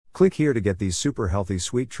Click here to get these super healthy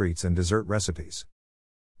sweet treats and dessert recipes.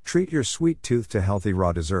 Treat your sweet tooth to healthy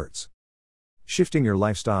raw desserts. Shifting your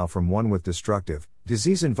lifestyle from one with destructive,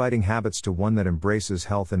 disease-inviting habits to one that embraces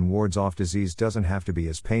health and wards off disease doesn't have to be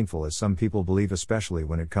as painful as some people believe, especially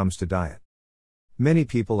when it comes to diet. Many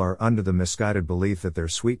people are under the misguided belief that their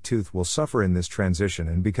sweet tooth will suffer in this transition,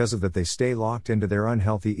 and because of that they stay locked into their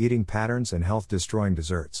unhealthy eating patterns and health-destroying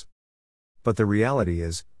desserts. But the reality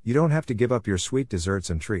is, you don't have to give up your sweet desserts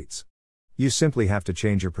and treats. You simply have to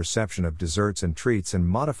change your perception of desserts and treats and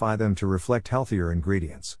modify them to reflect healthier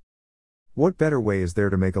ingredients. What better way is there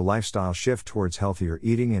to make a lifestyle shift towards healthier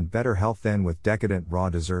eating and better health than with decadent raw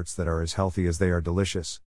desserts that are as healthy as they are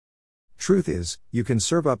delicious? Truth is, you can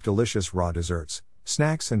serve up delicious raw desserts,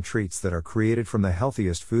 snacks and treats that are created from the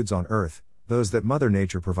healthiest foods on earth, those that Mother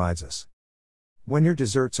Nature provides us. When your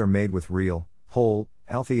desserts are made with real, whole,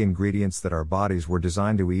 healthy ingredients that our bodies were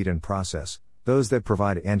designed to eat and process, those that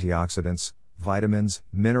provide antioxidants, vitamins,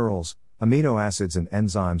 minerals, amino acids and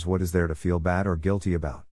enzymes, what is there to feel bad or guilty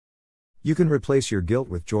about? You can replace your guilt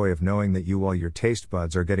with joy of knowing that while your taste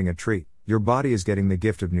buds are getting a treat, your body is getting the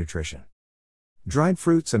gift of nutrition. Dried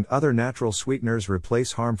fruits and other natural sweeteners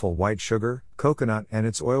replace harmful white sugar, coconut and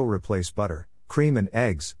its oil replace butter, cream and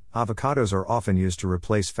eggs, avocados are often used to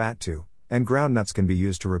replace fat too, and ground nuts can be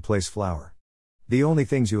used to replace flour. The only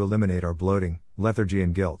things you eliminate are bloating, lethargy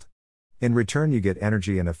and guilt. In return you get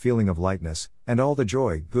energy and a feeling of lightness, and all the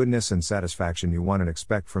joy, goodness and satisfaction you want and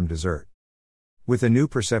expect from dessert. With a new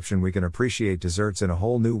perception we can appreciate desserts in a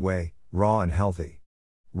whole new way, raw and healthy.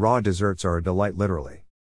 Raw desserts are a delight literally.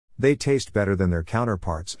 They taste better than their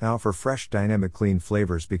counterparts and offer fresh, dynamic, clean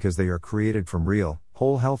flavors because they are created from real,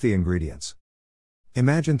 whole, healthy ingredients.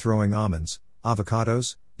 Imagine throwing almonds,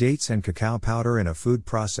 avocados, dates and cacao powder in a food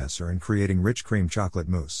processor and creating rich cream chocolate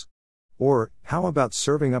mousse. Or, how about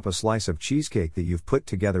serving up a slice of cheesecake that you've put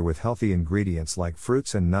together with healthy ingredients like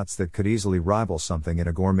fruits and nuts that could easily rival something in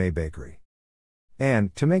a gourmet bakery?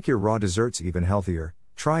 And, to make your raw desserts even healthier,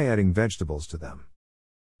 try adding vegetables to them.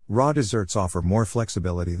 Raw desserts offer more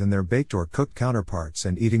flexibility than their baked or cooked counterparts,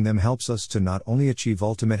 and eating them helps us to not only achieve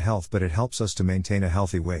ultimate health but it helps us to maintain a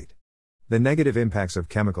healthy weight. The negative impacts of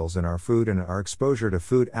chemicals in our food and our exposure to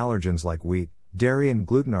food allergens like wheat, dairy and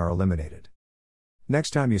gluten are eliminated.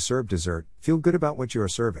 Next time you serve dessert, feel good about what you are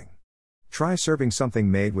serving. Try serving something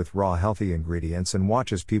made with raw healthy ingredients and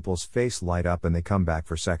watch as people's face light up and they come back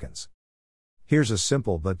for seconds. Here's a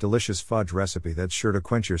simple but delicious fudge recipe that's sure to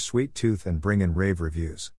quench your sweet tooth and bring in rave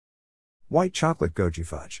reviews. White chocolate goji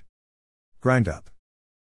fudge. Grind up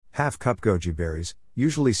 ½ cup goji berries,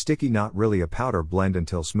 usually sticky, not really a powder, blend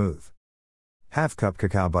until smooth. ½ cup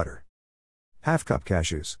cacao butter. ½ cup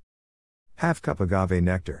cashews. ½ cup agave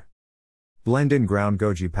nectar. Blend in ground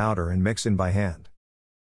goji powder and mix in by hand.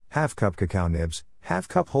 ½ cup cacao nibs, ½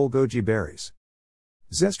 cup whole goji berries.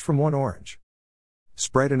 Zest from 1 orange.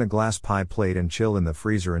 Spread in a glass pie plate and chill in the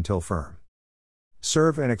freezer until firm.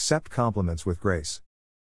 Serve and accept compliments with grace.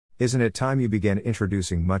 Isn't it time you began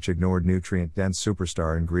introducing much ignored nutrient-dense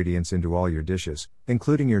superstar ingredients into all your dishes,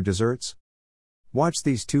 including your desserts? Watch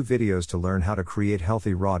these 2 videos to learn how to create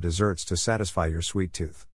healthy raw desserts to satisfy your sweet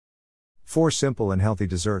tooth. 4 simple and healthy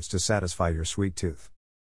desserts to satisfy your sweet tooth.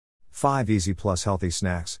 5 easy plus healthy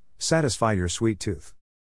snacks, satisfy your sweet tooth.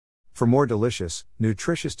 For more delicious,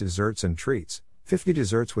 nutritious desserts and treats, 50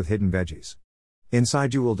 desserts with hidden veggies.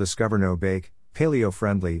 Inside you will discover no bake,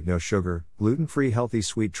 paleo-friendly, no sugar, gluten-free healthy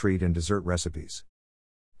sweet treat and dessert recipes.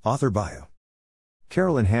 Author bio.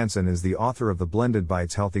 Carolyn Hansen is the author of the Blended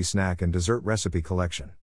Bites Healthy Snack and Dessert Recipe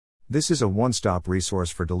Collection. This is a one-stop resource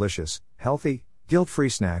for delicious, healthy, guilt-free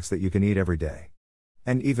snacks that you can eat every day.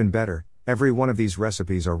 And even better, every one of these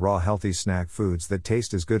recipes are raw healthy snack foods that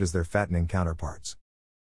taste as good as their fattening counterparts.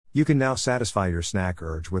 You can now satisfy your snack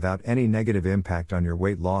urge without any negative impact on your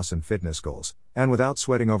weight loss and fitness goals, and without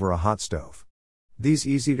sweating over a hot stove. These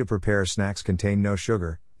easy-to-prepare snacks contain no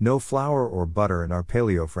sugar, no flour or butter and are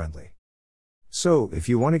paleo-friendly. So, if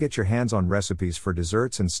you want to get your hands on recipes for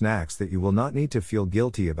desserts and snacks that you will not need to feel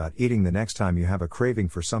guilty about eating the next time you have a craving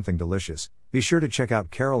for something delicious, be sure to check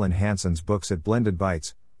out Carolyn Hansen's books at Blended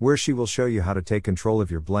Bites, where she will show you how to take control of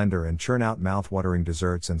your blender and churn out mouth-watering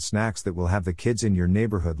desserts and snacks that will have the kids in your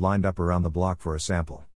neighborhood lined up around the block for a sample.